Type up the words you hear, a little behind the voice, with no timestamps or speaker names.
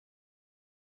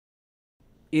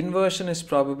Inversion is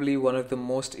probably one of the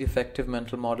most effective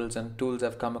mental models and tools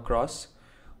I've come across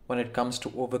when it comes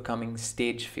to overcoming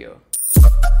stage fear.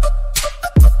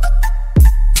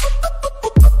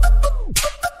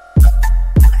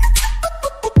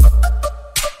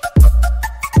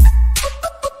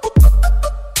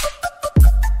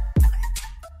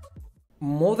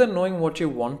 More than knowing what you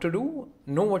want to do,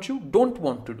 know what you don't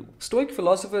want to do. Stoic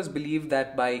philosophers believe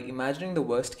that by imagining the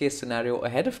worst case scenario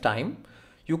ahead of time,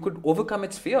 you could overcome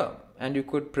its fear and you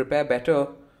could prepare better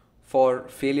for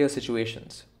failure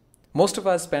situations. Most of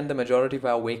us spend the majority of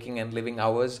our waking and living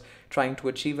hours trying to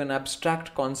achieve an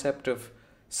abstract concept of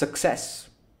success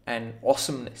and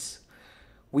awesomeness.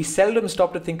 We seldom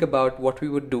stop to think about what we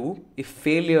would do if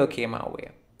failure came our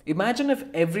way. Imagine if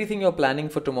everything you're planning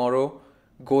for tomorrow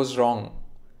goes wrong,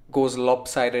 goes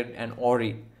lopsided and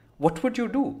awry. What would you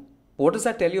do? What does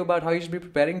that tell you about how you should be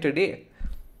preparing today?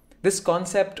 This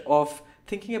concept of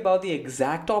thinking about the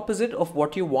exact opposite of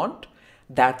what you want,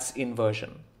 that's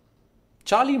inversion.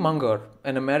 Charlie Munger,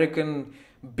 an American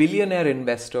billionaire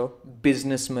investor,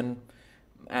 businessman,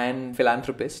 and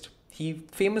philanthropist, he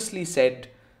famously said,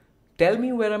 "Tell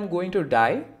me where I'm going to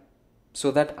die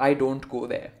so that I don't go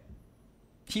there."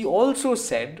 He also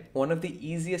said one of the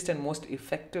easiest and most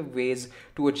effective ways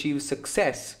to achieve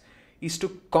success is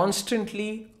to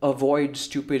constantly avoid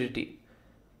stupidity.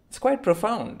 It's quite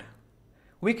profound.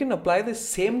 We can apply the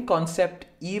same concept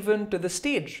even to the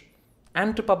stage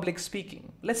and to public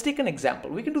speaking. Let's take an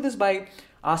example. We can do this by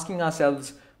asking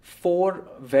ourselves 4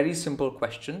 very simple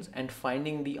questions and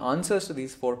finding the answers to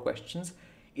these 4 questions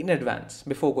in advance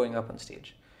before going up on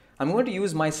stage. I'm going to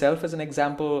use myself as an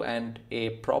example and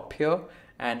a prop here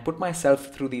and put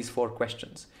myself through these 4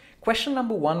 questions. Question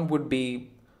number 1 would be,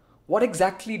 what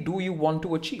exactly do you want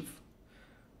to achieve?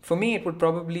 For me, it would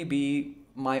probably be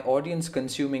my audience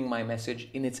consuming my message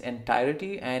in its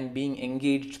entirety and being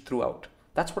engaged throughout.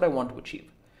 That's what I want to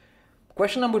achieve.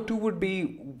 Question number 2 would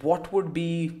be, what would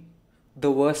be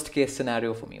the worst case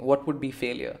scenario for me? What would be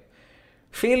failure?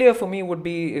 Failure for me would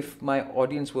be if my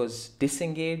audience was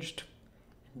disengaged,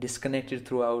 disconnected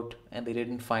throughout, and they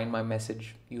didn't find my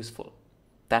message useful.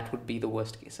 That would be the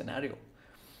worst case scenario.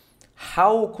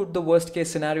 How could the worst case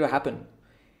scenario happen?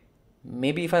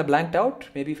 Maybe if I blanked out,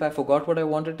 maybe if I forgot what I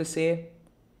wanted to say,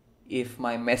 if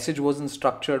my message wasn't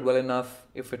structured well enough,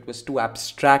 if it was too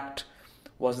abstract,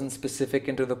 wasn't specific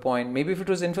and to the point, maybe if it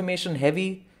was information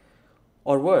heavy,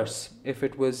 or worse, if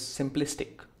it was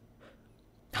simplistic.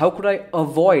 How could I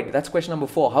avoid, that's question number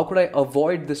 4, how could I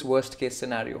avoid this worst case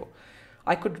scenario?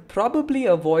 I could probably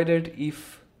avoid it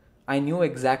if I knew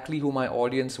exactly who my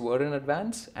audience were in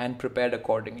advance and prepared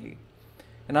accordingly.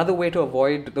 Another way to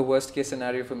avoid the worst case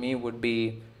scenario for me would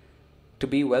be to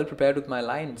be well prepared with my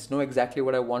lines, know exactly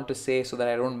what I want to say so that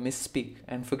I don't misspeak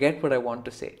and forget what I want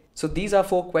to say. So these are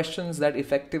 4 questions that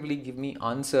effectively give me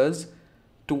answers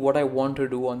to what I want to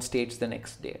do on stage the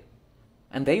next day.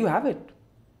 And there you have it.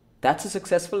 That's a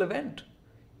successful event.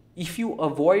 If you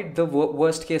avoid the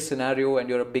worst case scenario and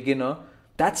you're a beginner,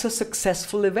 that's a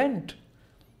successful event.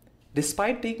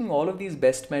 Despite taking all of these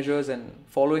best measures and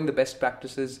following the best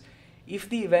practices, if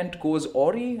the event goes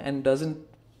awry and doesn't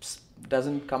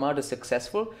come out as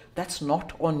successful, that's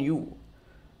not on you.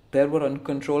 There were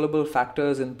uncontrollable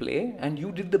factors in play and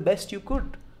you did the best you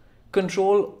could.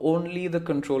 Control only the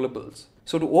controllables.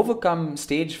 So to overcome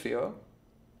stage fear,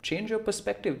 change your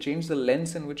perspective, change the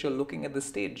lens in which you're looking at the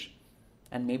stage,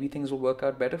 and maybe things will work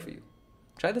out better for you.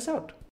 Try this out.